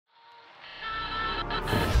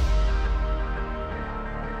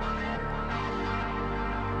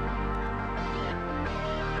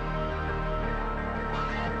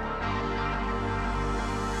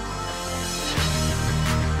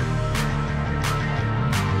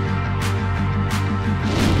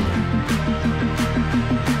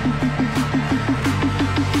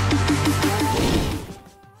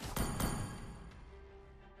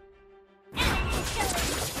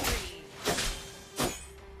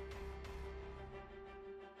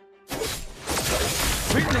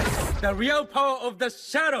Witness the real power of the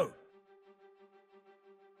shadow!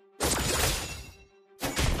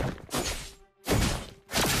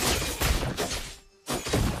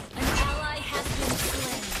 An ally has been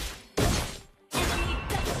slain. Enemy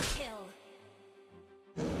double kill.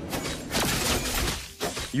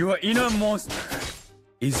 Your inner monster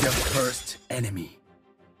is your first enemy.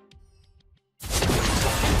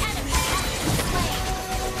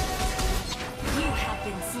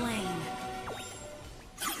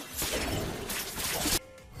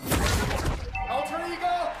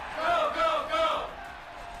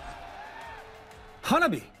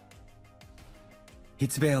 Hanabi!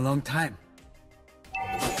 It's been a long time.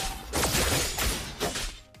 An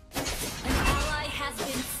ally has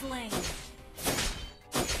been slain.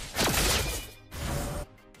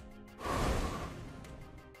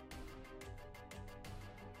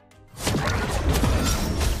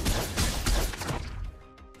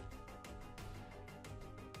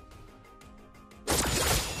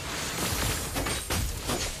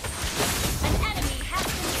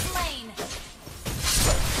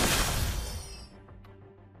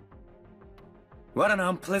 What an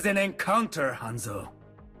unpleasant encounter, Hanzo.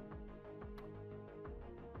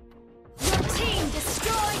 Your team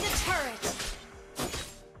destroyed a turret.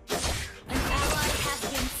 An ally has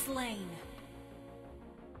been slain.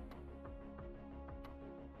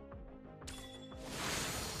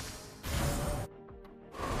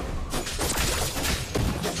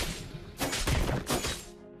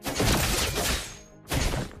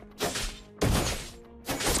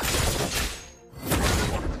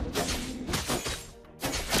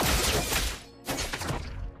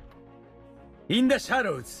 In the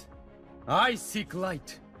shadows, I seek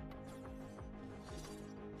light.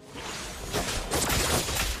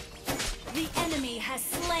 The enemy has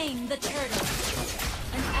slain the turtle.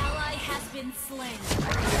 An ally has been slain.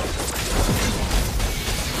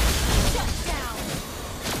 Shut down.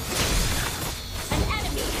 An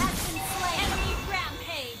enemy has been slain. Enemy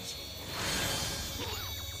rampage.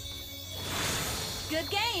 Good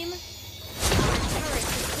game. Our turret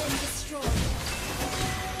has been destroyed.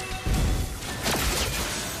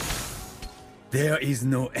 There is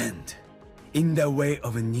no end in the way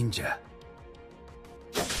of a ninja.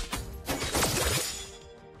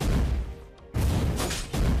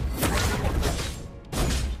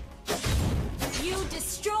 You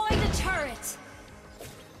destroyed a turret.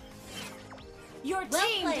 Your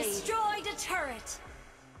team destroyed a turret.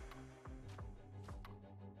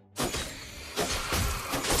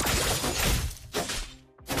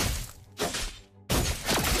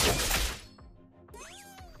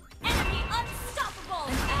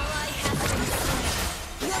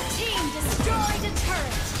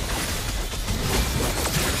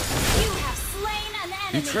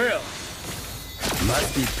 Betrayal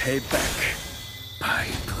must be paid back by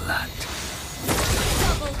blood.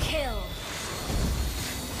 Double kill.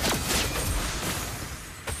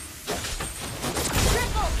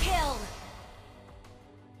 Triple kill.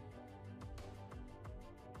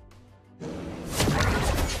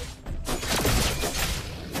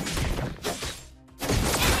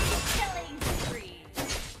 Enemy killing spree.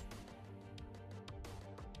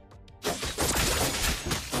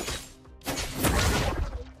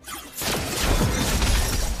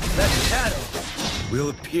 That shadow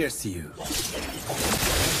will pierce you.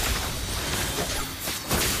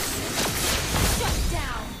 Shut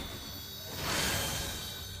down.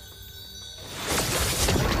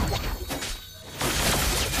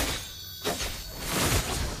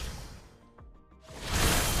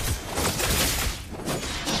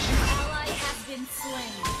 An ally has been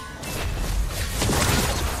slain.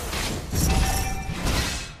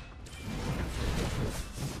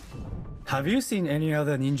 Have you seen any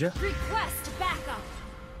other ninja? Request backup.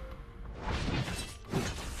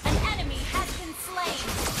 An enemy has been slain.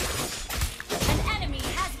 An enemy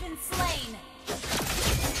has been slain.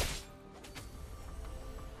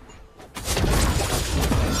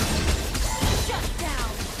 Shut down.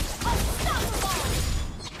 Unstoppable.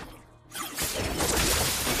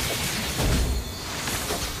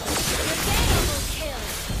 Regainable kill.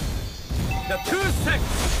 The two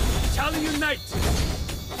sects shall unite!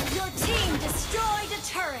 Your team destroyed a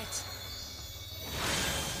turret.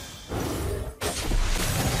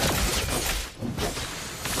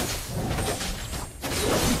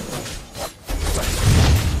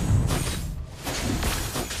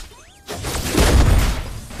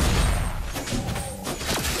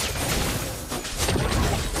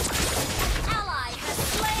 An ally has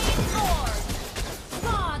slain Lord.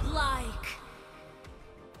 Godlike.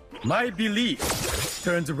 My belief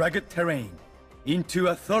turns rugged terrain into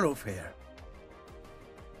a thoroughfare.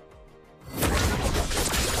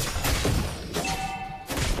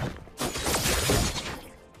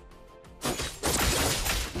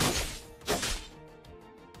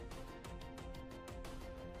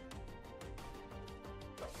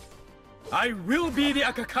 I will be the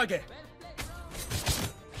Akakage.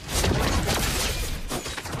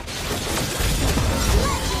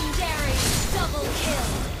 Legendary double kill.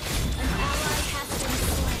 An ally has been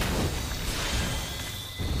slain.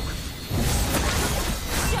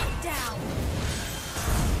 Shut down.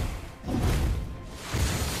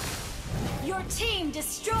 Your team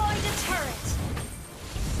destroyed a turret.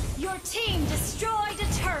 Your team destroyed a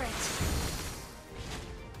turret.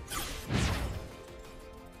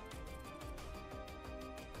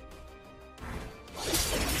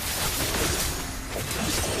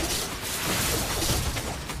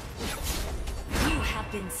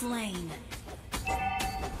 Been slain.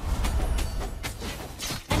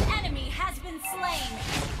 An enemy has been slain.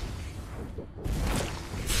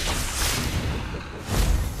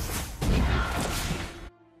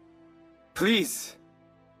 Please,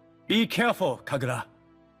 be careful, Kagura.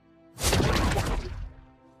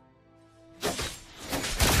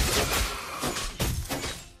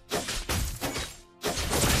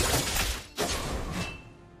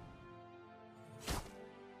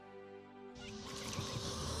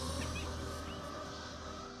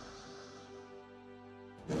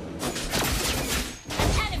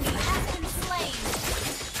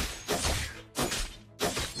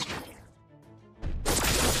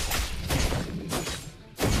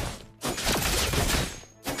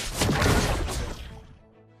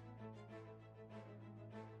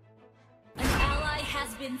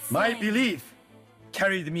 My belief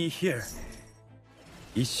carried me here.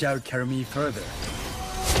 It shall carry me further.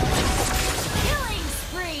 Killing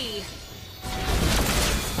spree!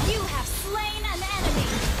 You have slain an enemy!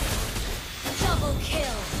 Double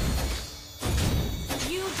kill!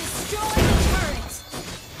 You destroyed a turret!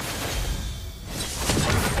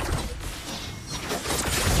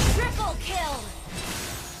 Triple kill!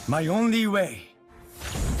 My only way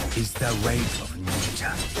is the way of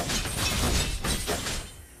ninja.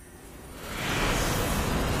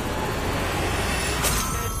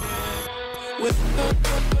 With